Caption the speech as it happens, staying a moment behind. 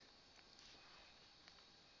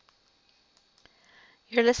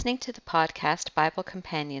You're listening to the podcast Bible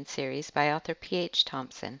Companion series by author P.H.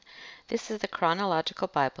 Thompson. This is a chronological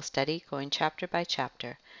Bible study going chapter by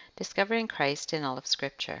chapter, discovering Christ in all of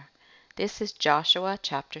Scripture. This is Joshua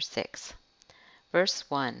chapter 6. Verse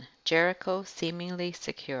 1, Jericho seemingly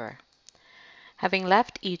secure. Having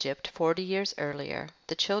left Egypt 40 years earlier,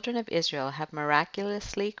 the children of Israel have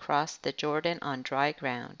miraculously crossed the Jordan on dry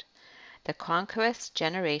ground. The conquest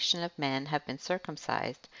generation of men have been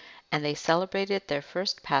circumcised, and they celebrated their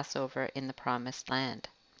first Passover in the Promised Land.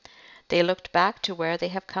 They looked back to where they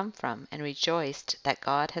have come from and rejoiced that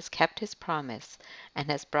God has kept his promise and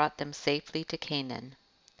has brought them safely to Canaan.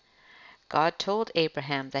 God told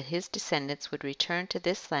Abraham that his descendants would return to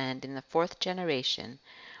this land in the fourth generation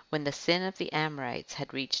when the sin of the Amorites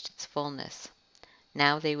had reached its fullness.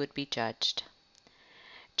 Now they would be judged.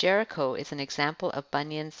 Jericho is an example of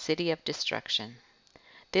Bunyan's city of destruction.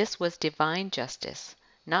 This was divine justice,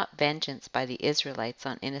 not vengeance by the Israelites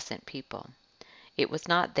on innocent people. It was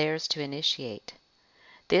not theirs to initiate.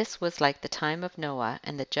 This was like the time of Noah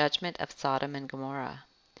and the judgment of Sodom and Gomorrah.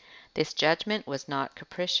 This judgment was not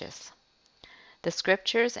capricious. The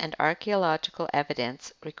scriptures and archaeological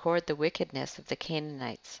evidence record the wickedness of the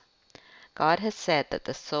Canaanites. God has said that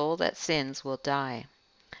the soul that sins will die.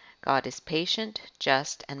 God is patient,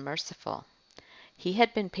 just, and merciful. He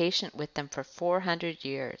had been patient with them for 400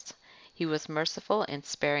 years. He was merciful in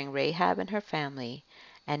sparing Rahab and her family,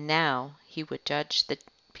 and now he would judge the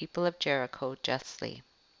people of Jericho justly.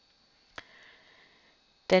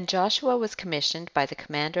 Then Joshua was commissioned by the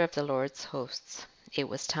commander of the Lord's hosts. It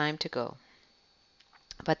was time to go.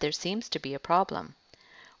 But there seems to be a problem.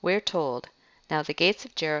 We're told, now the gates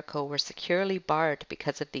of Jericho were securely barred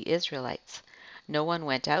because of the Israelites. No one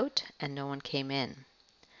went out and no one came in.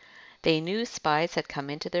 They knew spies had come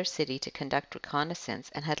into their city to conduct reconnaissance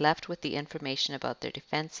and had left with the information about their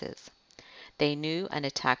defenses. They knew an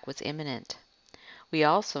attack was imminent. We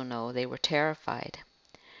also know they were terrified.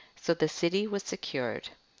 So the city was secured.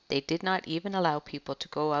 They did not even allow people to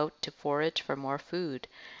go out to forage for more food,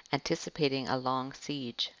 anticipating a long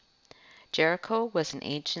siege. Jericho was an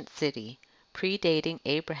ancient city, predating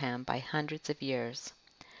Abraham by hundreds of years.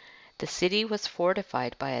 The city was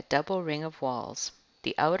fortified by a double ring of walls.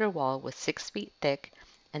 The outer wall was 6 feet thick,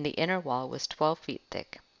 and the inner wall was 12 feet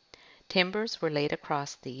thick. Timbers were laid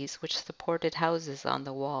across these, which supported houses on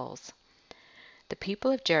the walls. The people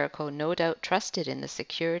of Jericho no doubt trusted in the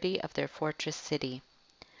security of their fortress city.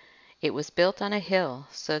 It was built on a hill,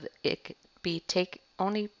 so that it could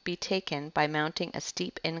only be taken by mounting a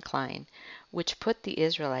steep incline, which put the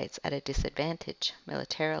Israelites at a disadvantage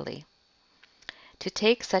militarily. To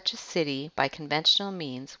take such a city by conventional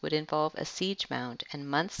means would involve a siege mound and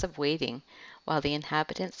months of waiting while the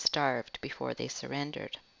inhabitants starved before they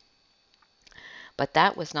surrendered. But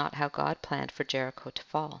that was not how God planned for Jericho to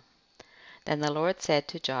fall. Then the Lord said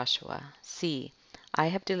to Joshua, "See, I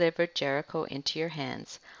have delivered Jericho into your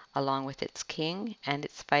hands, along with its king and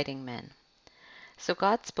its fighting men." So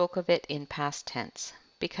God spoke of it in past tense,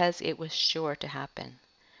 because it was sure to happen.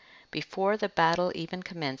 Before the battle even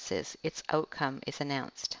commences, its outcome is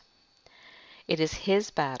announced. It is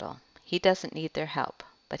his battle. He doesn't need their help,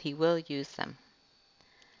 but he will use them.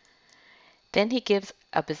 Then he gives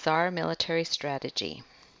a bizarre military strategy.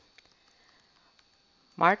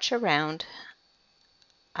 March around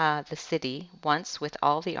the city once with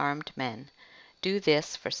all the armed men. Do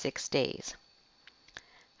this for 6 days.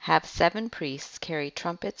 Have 7 priests carry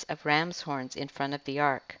trumpets of ram's horns in front of the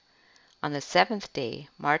ark. On the 7th day,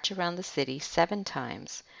 march around the city 7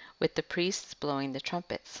 times, with the priests blowing the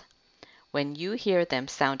trumpets. When you hear them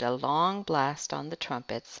sound a long blast on the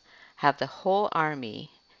trumpets, have the whole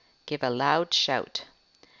army give a loud shout.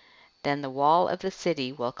 Then the wall of the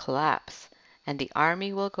city will collapse, and the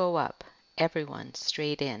army will go up, everyone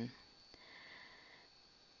straight in.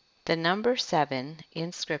 The number 7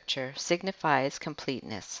 in Scripture signifies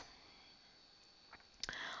completeness.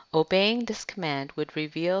 Obeying this command would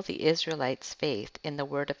reveal the Israelites' faith in the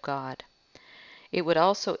Word of God. It would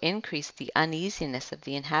also increase the uneasiness of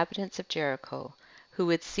the inhabitants of Jericho, who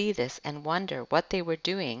would see this and wonder what they were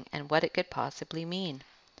doing and what it could possibly mean.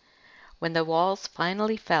 When the walls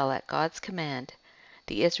finally fell at God's command,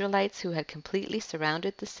 the Israelites who had completely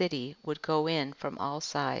surrounded the city would go in from all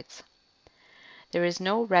sides. There is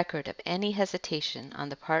no record of any hesitation on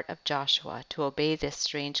the part of Joshua to obey this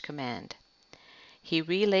strange command. He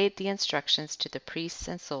relayed the instructions to the priests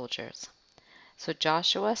and soldiers. So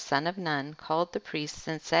Joshua, son of Nun, called the priests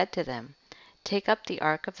and said to them, "Take up the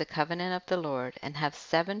ark of the covenant of the Lord, and have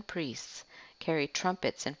 7 priests carry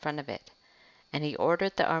trumpets in front of it." And he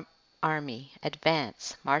ordered the army,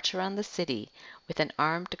 advance, march around the city with an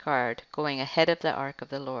armed guard going ahead of the ark of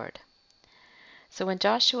the Lord." So when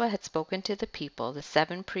Joshua had spoken to the people, the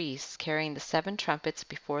 7 priests carrying the 7 trumpets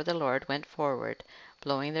before the Lord went forward,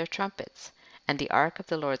 blowing their trumpets, and the ark of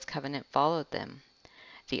the Lord's covenant followed them.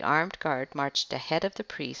 The armed guard marched ahead of the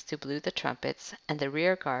priests who blew the trumpets, and the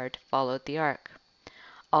rear guard followed the ark.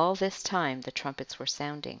 All this time the trumpets were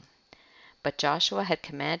sounding. But Joshua had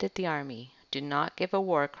commanded the army, "Do not give a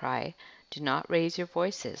war cry, do not raise your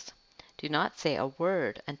voices, do not say a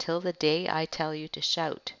word until the day I tell you to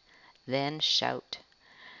shout. Then shout."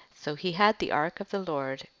 So he had the ark of the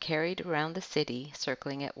Lord carried around the city,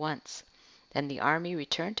 circling it once. Then the army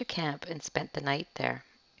returned to camp and spent the night there.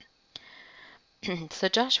 So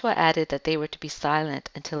Joshua added that they were to be silent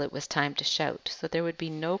until it was time to shout, so there would be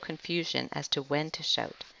no confusion as to when to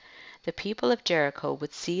shout. The people of Jericho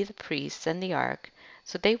would see the priests and the ark,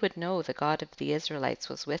 so they would know the God of the Israelites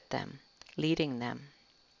was with them, leading them.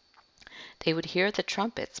 They would hear the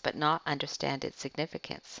trumpets but not understand its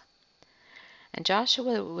significance. And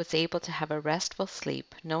Joshua was able to have a restful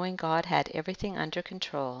sleep, knowing God had everything under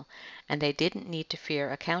control, and they didn't need to fear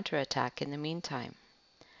a counterattack in the meantime.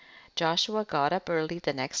 Joshua got up early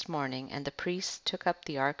the next morning, and the priests took up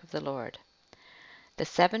the ark of the Lord. The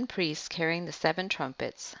 7 priests carrying the 7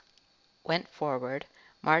 trumpets went forward,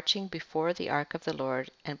 marching before the ark of the Lord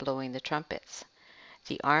and blowing the trumpets.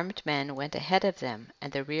 The armed men went ahead of them,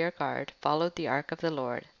 and the rear guard followed the ark of the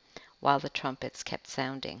Lord while the trumpets kept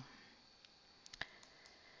sounding.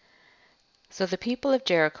 So the people of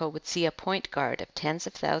Jericho would see a point guard of tens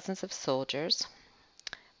of thousands of soldiers,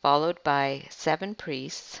 followed by 7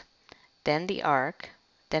 priests, then the ark,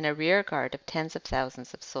 then a rear guard of tens of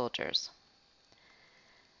thousands of soldiers.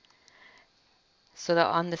 So that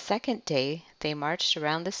on the 2nd day they marched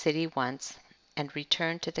around the city once and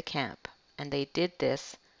returned to the camp, and they did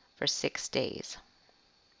this for 6 days.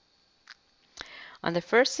 On the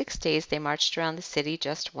first 6 days they marched around the city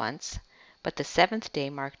just once, but the 7th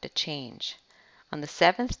day marked a change. On the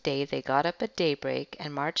 7th day they got up at daybreak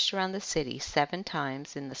and marched around the city 7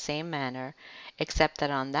 times in the same manner, except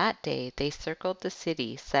that on that day they circled the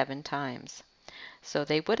city 7 times. So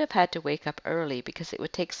they would have had to wake up early because it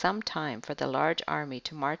would take some time for the large army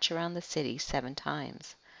to march around the city 7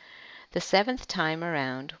 times. The 7th time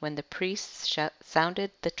around, when the priests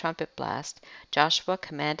sounded the trumpet blast, Joshua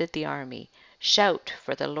commanded the army, "Shout,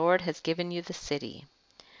 for the Lord has given you the city."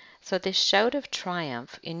 So this shout of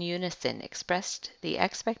triumph in unison expressed the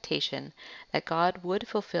expectation that God would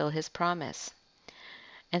fulfill his promise.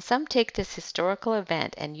 And some take this historical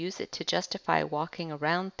event and use it to justify walking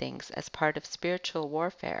around things as part of spiritual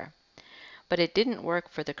warfare. But it didn't work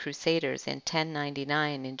for the Crusaders in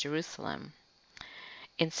 1099 in Jerusalem.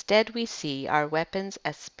 Instead, we see our weapons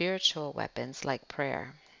as spiritual weapons like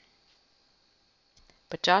prayer.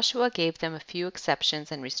 But Joshua gave them a few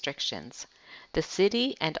exceptions and restrictions. The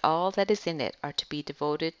city and all that is in it are to be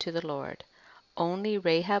devoted to the Lord. Only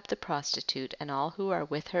Rahab the prostitute and all who are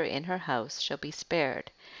with her in her house shall be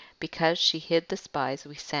spared, because she hid the spies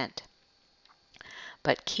we sent.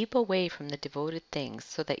 But keep away from the devoted things,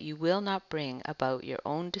 so that you will not bring about your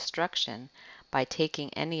own destruction by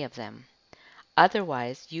taking any of them.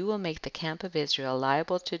 Otherwise you will make the camp of Israel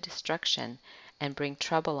liable to destruction and bring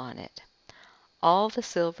trouble on it. All the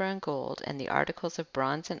silver and gold and the articles of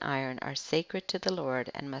bronze and iron are sacred to the Lord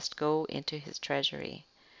and must go into his treasury.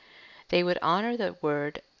 They would honor the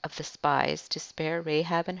word of the spies to spare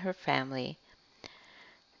Rahab and her family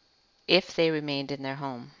if they remained in their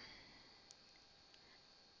home.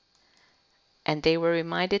 And they were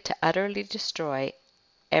reminded to utterly destroy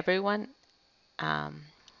everyone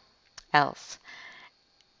else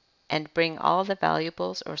and bring all the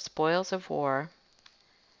valuables or spoils of war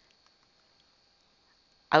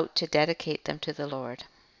out to dedicate them to the Lord.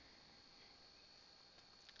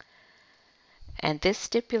 And this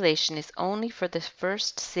stipulation is only for the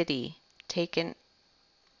first city taken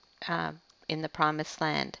in the promised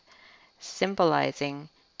land, symbolizing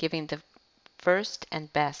giving the first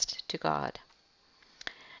and best to God.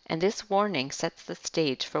 And this warning sets the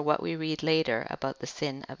stage for what we read later about the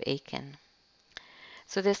sin of Achan.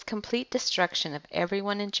 So this complete destruction of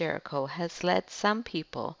everyone in Jericho has led some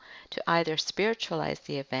people to either spiritualize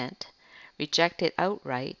the event, reject it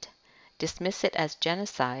outright, dismiss it as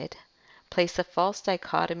genocide, place a false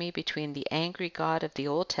dichotomy between the angry God of the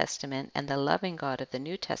Old Testament and the loving God of the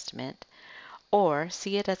New Testament, or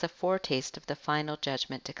see it as a foretaste of the final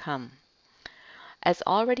judgment to come. As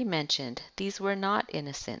already mentioned, these were not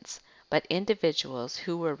innocents, but individuals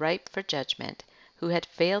who were ripe for judgment, who had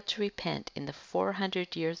failed to repent in the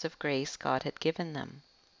 400 years of grace God had given them.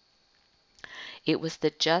 It was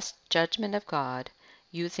the just judgment of God,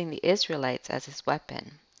 using the Israelites as his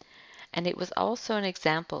weapon. And it was also an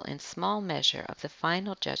example in small measure of the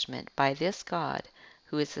final judgment by this God,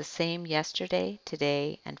 who is the same yesterday,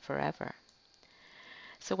 today, and forever.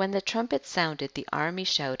 So when the trumpet sounded, the army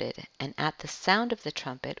shouted, and at the sound of the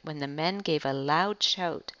trumpet, when the men gave a loud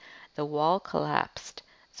shout, the wall collapsed.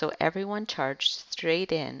 So everyone charged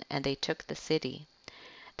straight in, and they took the city.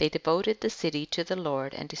 They devoted the city to the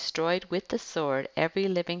Lord and destroyed with the sword every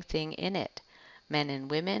living thing in it, men and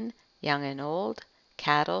women, young and old,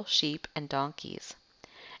 cattle, sheep, and donkeys.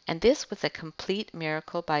 And this was a complete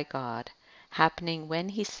miracle by God, happening when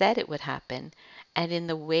he said it would happen, and in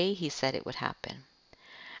the way he said it would happen.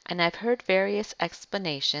 And I've heard various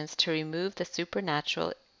explanations to remove the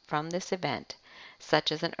supernatural from this event,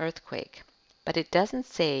 such as an earthquake. But it doesn't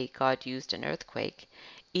say God used an earthquake,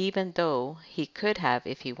 even though he could have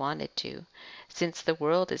if he wanted to, since the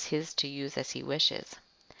world is his to use as he wishes.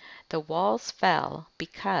 The walls fell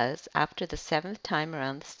because, after the seventh time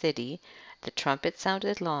around the city, the trumpet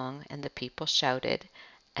sounded long, and the people shouted,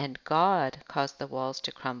 and God caused the walls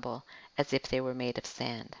to crumble as if they were made of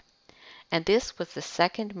sand. And this was the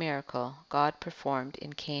second miracle God performed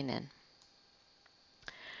in Canaan.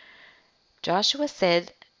 Joshua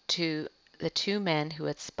said to the two men who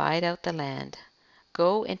had spied out the land,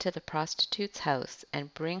 "Go into the prostitute's house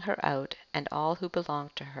and bring her out and all who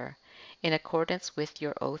belong to her, in accordance with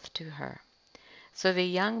your oath to her." So the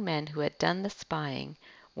young men who had done the spying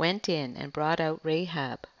went in and brought out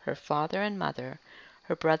Rahab, her father and mother,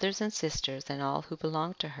 her brothers and sisters, and all who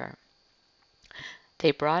belonged to her. They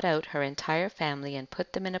brought out her entire family and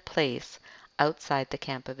put them in a place outside the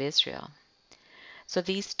camp of Israel. So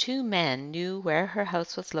these two men knew where her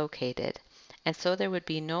house was located, and so there would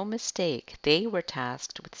be no mistake. They were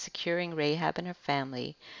tasked with securing Rahab and her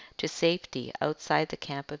family to safety outside the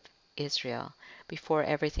camp of Israel before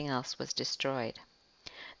everything else was destroyed.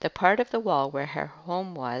 The part of the wall where her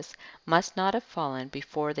home was must not have fallen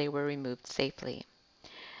before they were removed safely.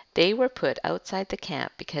 They were put outside the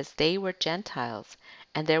camp because they were Gentiles,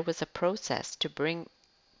 and there was a process to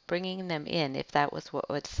bringing them in if that was what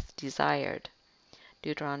was desired.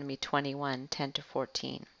 Deuteronomy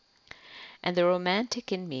 21:10-14. And the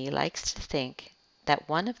romantic in me likes to think that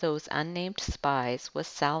one of those unnamed spies was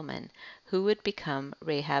Salmon, who would become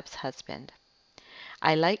Rahab's husband.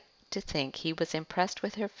 I like to think he was impressed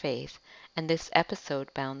with her faith, and this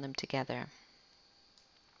episode bound them together.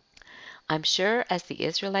 I'm sure as the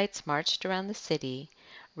Israelites marched around the city,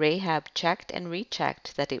 Rahab checked and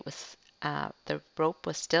rechecked that the rope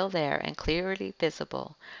was still there and clearly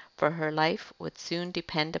visible, for her life would soon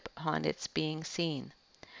depend upon its being seen.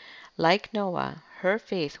 Like Noah, her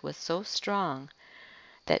faith was so strong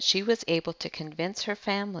that she was able to convince her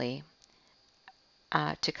family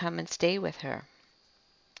to come and stay with her.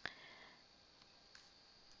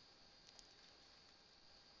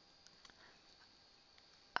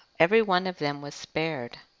 Every one of them was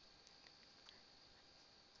spared.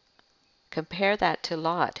 Compare that to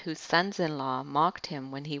Lot, whose sons-in-law mocked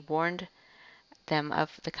him when he warned them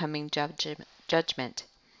of the coming judgment.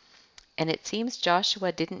 And it seems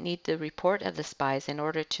Joshua didn't need the report of the spies in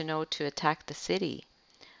order to know to attack the city.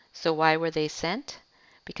 So why were they sent?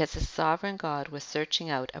 Because the sovereign God was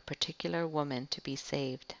searching out a particular woman to be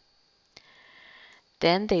saved.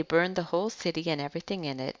 Then they burned the whole city and everything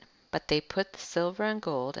in it, but they put the silver and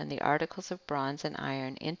gold and the articles of bronze and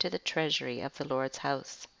iron into the treasury of the Lord's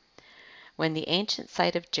house. When the ancient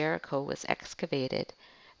site of Jericho was excavated,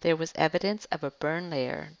 there was evidence of a burn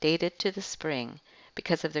layer dated to the spring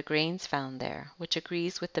because of the grains found there, which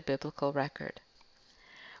agrees with the biblical record.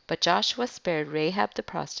 But Joshua spared Rahab the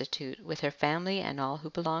prostitute with her family and all who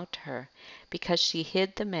belonged to her, because she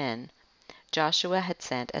hid the men Joshua had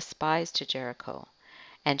sent as spies to Jericho,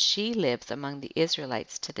 and she lives among the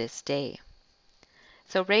Israelites to this day.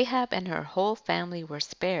 So Rahab and her whole family were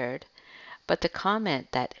spared, but the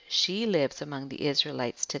comment that she lives among the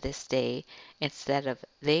Israelites to this day instead of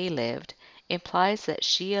they lived implies that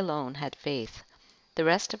she alone had faith. The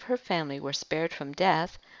rest of her family were spared from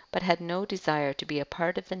death, but had no desire to be a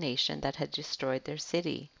part of the nation that had destroyed their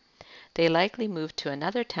city. They likely moved to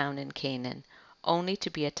another town in Canaan, only to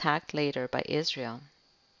be attacked later by Israel.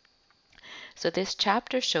 So this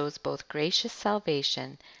chapter shows both gracious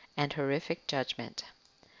salvation and horrific judgment.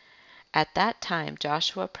 At that time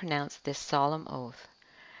Joshua pronounced this solemn oath: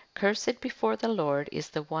 "Cursed before the Lord is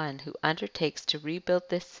the one who undertakes to rebuild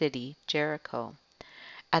this city, Jericho.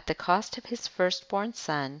 At the cost of his firstborn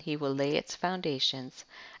son he will lay its foundations,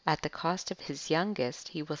 at the cost of his youngest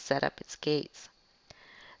he will set up its gates."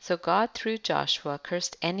 So God through Joshua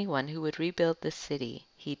cursed anyone who would rebuild this city.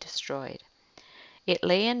 He destroyed. It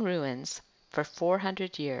lay in ruins for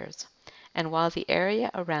 400 years, and while the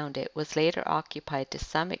area around it was later occupied to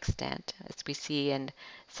some extent, as we see in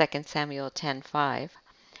 2 Samuel 10:5,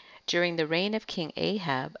 during the reign of King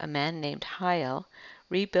Ahab, a man named Hiel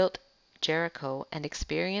rebuilt Jericho and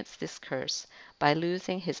experienced this curse by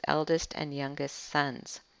losing his eldest and youngest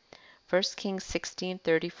sons. 1 Kings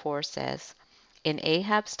 16:34 says, "In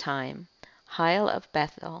Ahab's time, Hiel of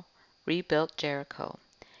Bethel rebuilt Jericho.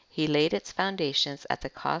 He laid its foundations at the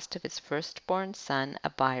cost of his firstborn son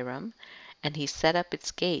Abiram, and he set up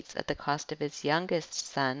its gates at the cost of his youngest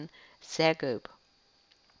son Segub,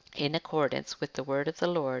 in accordance with the word of the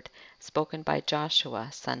Lord spoken by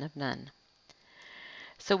Joshua, son of Nun."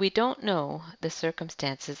 So we don't know the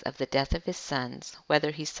circumstances of the death of his sons,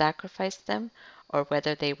 whether he sacrificed them or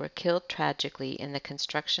whether they were killed tragically in the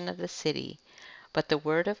construction of the city, but the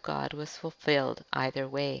word of God was fulfilled either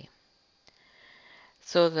way.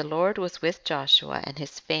 So the Lord was with Joshua, and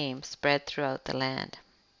his fame spread throughout the land.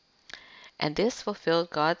 And this fulfilled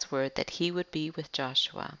God's word that he would be with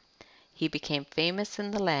Joshua. He became famous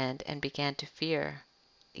in the land and began to fear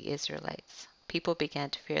the Israelites. People began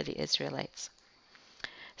to fear the Israelites.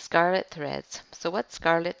 Scarlet threads. So what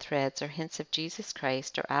scarlet threads or hints of Jesus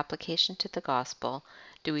Christ or application to the gospel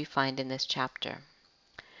do we find in this chapter?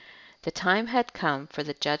 The time had come for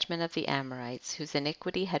the judgment of the Amorites, whose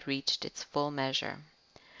iniquity had reached its full measure.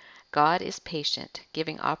 God is patient,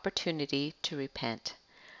 giving opportunity to repent.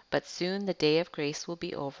 But soon the day of grace will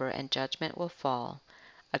be over and judgment will fall.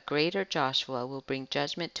 A greater Joshua will bring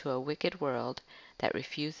judgment to a wicked world that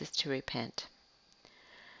refuses to repent.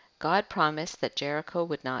 God promised that Jericho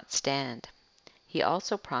would not stand. He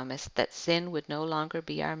also promised that sin would no longer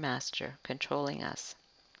be our master, controlling us.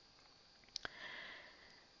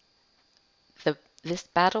 This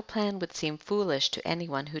battle plan would seem foolish to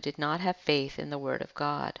anyone who did not have faith in the Word of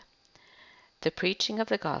God. The preaching of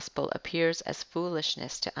the gospel appears as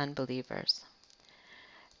foolishness to unbelievers.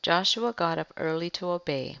 Joshua got up early to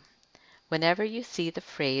obey. Whenever you see the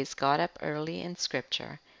phrase got up early in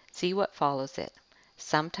Scripture, see what follows it.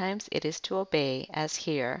 Sometimes it is to obey, as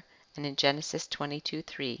here, and in Genesis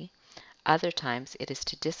 22:3. Other times it is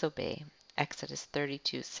to disobey, Exodus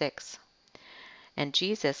 32:6. And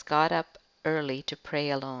Jesus got up early to pray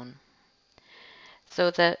alone. So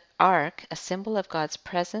the ark, a symbol of God's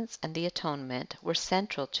presence and the atonement, were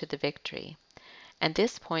central to the victory. And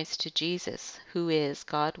this points to Jesus, who is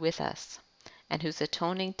God with us, and whose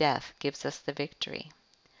atoning death gives us the victory.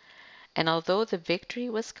 And although the victory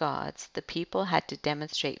was God's, the people had to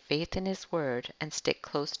demonstrate faith in His word and stick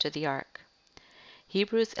close to the ark.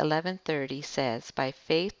 Hebrews 11:30 says, "By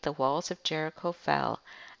faith the walls of Jericho fell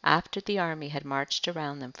after the army had marched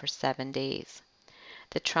around them for 7 days.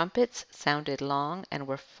 The trumpets sounded long and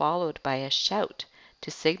were followed by a shout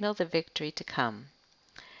to signal the victory to come."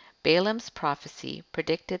 Balaam's prophecy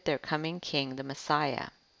predicted their coming king, the Messiah.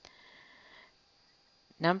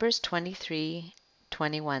 Numbers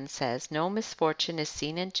 23:21 says, "No misfortune is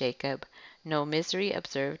seen in Jacob, no misery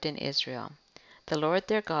observed in Israel. The Lord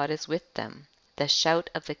their God is with them. The shout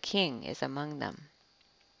of the king is among them."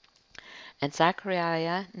 And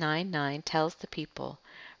Zechariah 9:9 tells the people,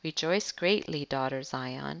 "Rejoice greatly, daughter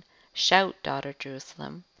Zion. Shout, daughter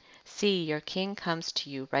Jerusalem. See, your king comes to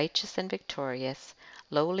you righteous and victorious,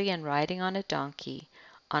 lowly and riding on a donkey,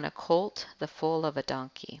 on a colt, the foal of a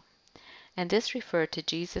donkey." And this referred to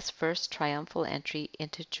Jesus' first triumphal entry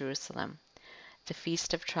into Jerusalem. The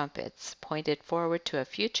Feast of Trumpets pointed forward to a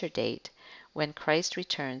future date when Christ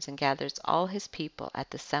returns and gathers all his people at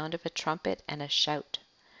the sound of a trumpet and a shout.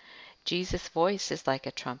 Jesus' voice is like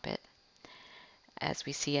a trumpet, as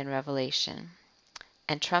we see in Revelation,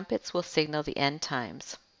 and trumpets will signal the end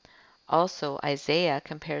times. Also, Isaiah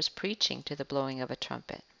compares preaching to the blowing of a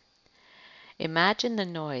trumpet. Imagine the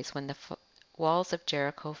noise when the walls of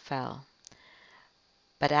Jericho fell.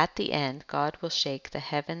 But at the end, God will shake the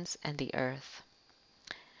heavens and the earth.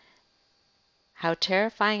 How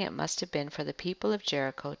terrifying it must have been for the people of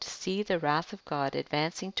Jericho to see the wrath of God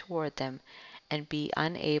advancing toward them and be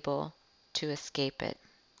unable to escape it.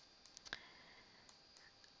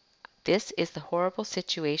 This is the horrible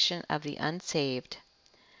situation of the unsaved,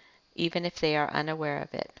 even if they are unaware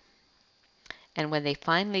of it. And when they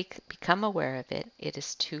finally become aware of it, it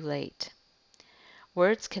is too late.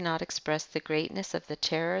 Words cannot express the greatness of the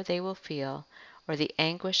terror they will feel or the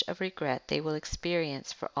anguish of regret they will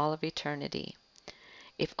experience for all of eternity.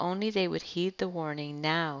 If only they would heed the warning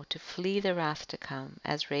now to flee the wrath to come,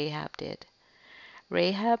 as Rahab did.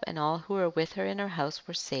 Rahab and all who were with her in her house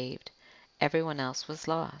were saved. Everyone else was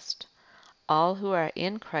lost. All who are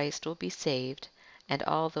in Christ will be saved, and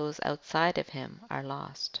all those outside of him are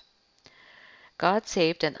lost. God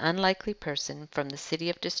saved an unlikely person from the city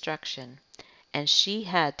of destruction, and she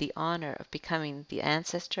had the honor of becoming the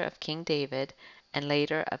ancestor of King David and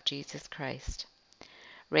later of Jesus Christ.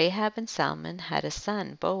 Rahab and Salmon had a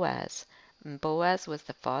son, Boaz, and Boaz was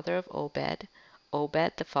the father of Obed,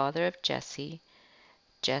 Obed the father of Jesse,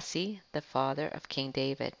 Jesse the father of King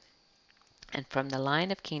David. And from the line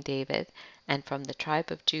of King David and from the tribe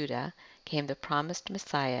of Judah came the promised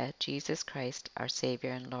Messiah, Jesus Christ, our Savior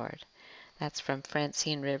and Lord. That's from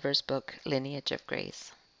Francine Rivers' book, Lineage of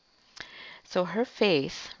Grace. So her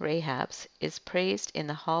faith, Rahab's, is praised in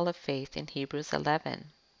the Hall of Faith in Hebrews 11.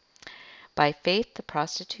 By faith the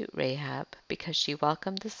prostitute Rahab, because she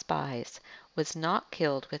welcomed the spies, was not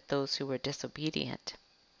killed with those who were disobedient.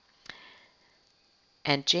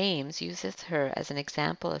 And James uses her as an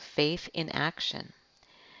example of faith in action.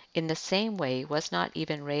 In the same way, was not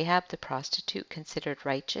even Rahab the prostitute considered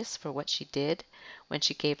righteous for what she did when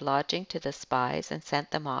she gave lodging to the spies and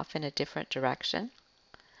sent them off in a different direction?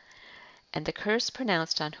 And the curse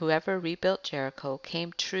pronounced on whoever rebuilt Jericho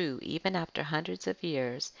came true even after hundreds of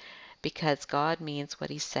years, because God means what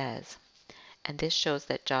he says. And this shows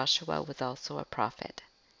that Joshua was also a prophet.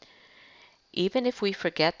 Even if we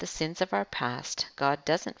forget the sins of our past, God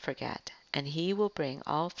doesn't forget, and he will bring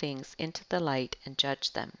all things into the light and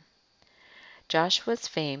judge them. Joshua's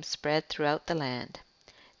fame spread throughout the land.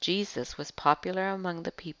 Jesus was popular among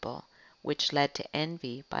the people, which led to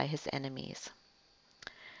envy by his enemies.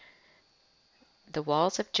 The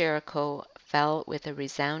walls of Jericho fell with a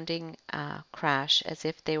resounding crash as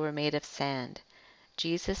if they were made of sand.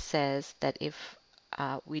 Jesus says that if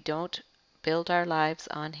we don't build our lives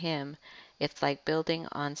on him, it's like building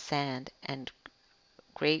on sand, and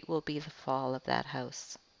great will be the fall of that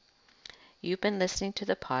house. You've been listening to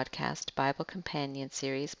the podcast Bible Companion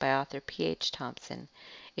series by author P.H. Thompson.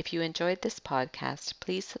 If you enjoyed this podcast,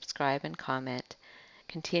 please subscribe and comment.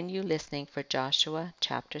 Continue listening for Joshua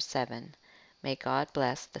chapter 7. May God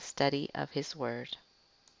bless the study of his word.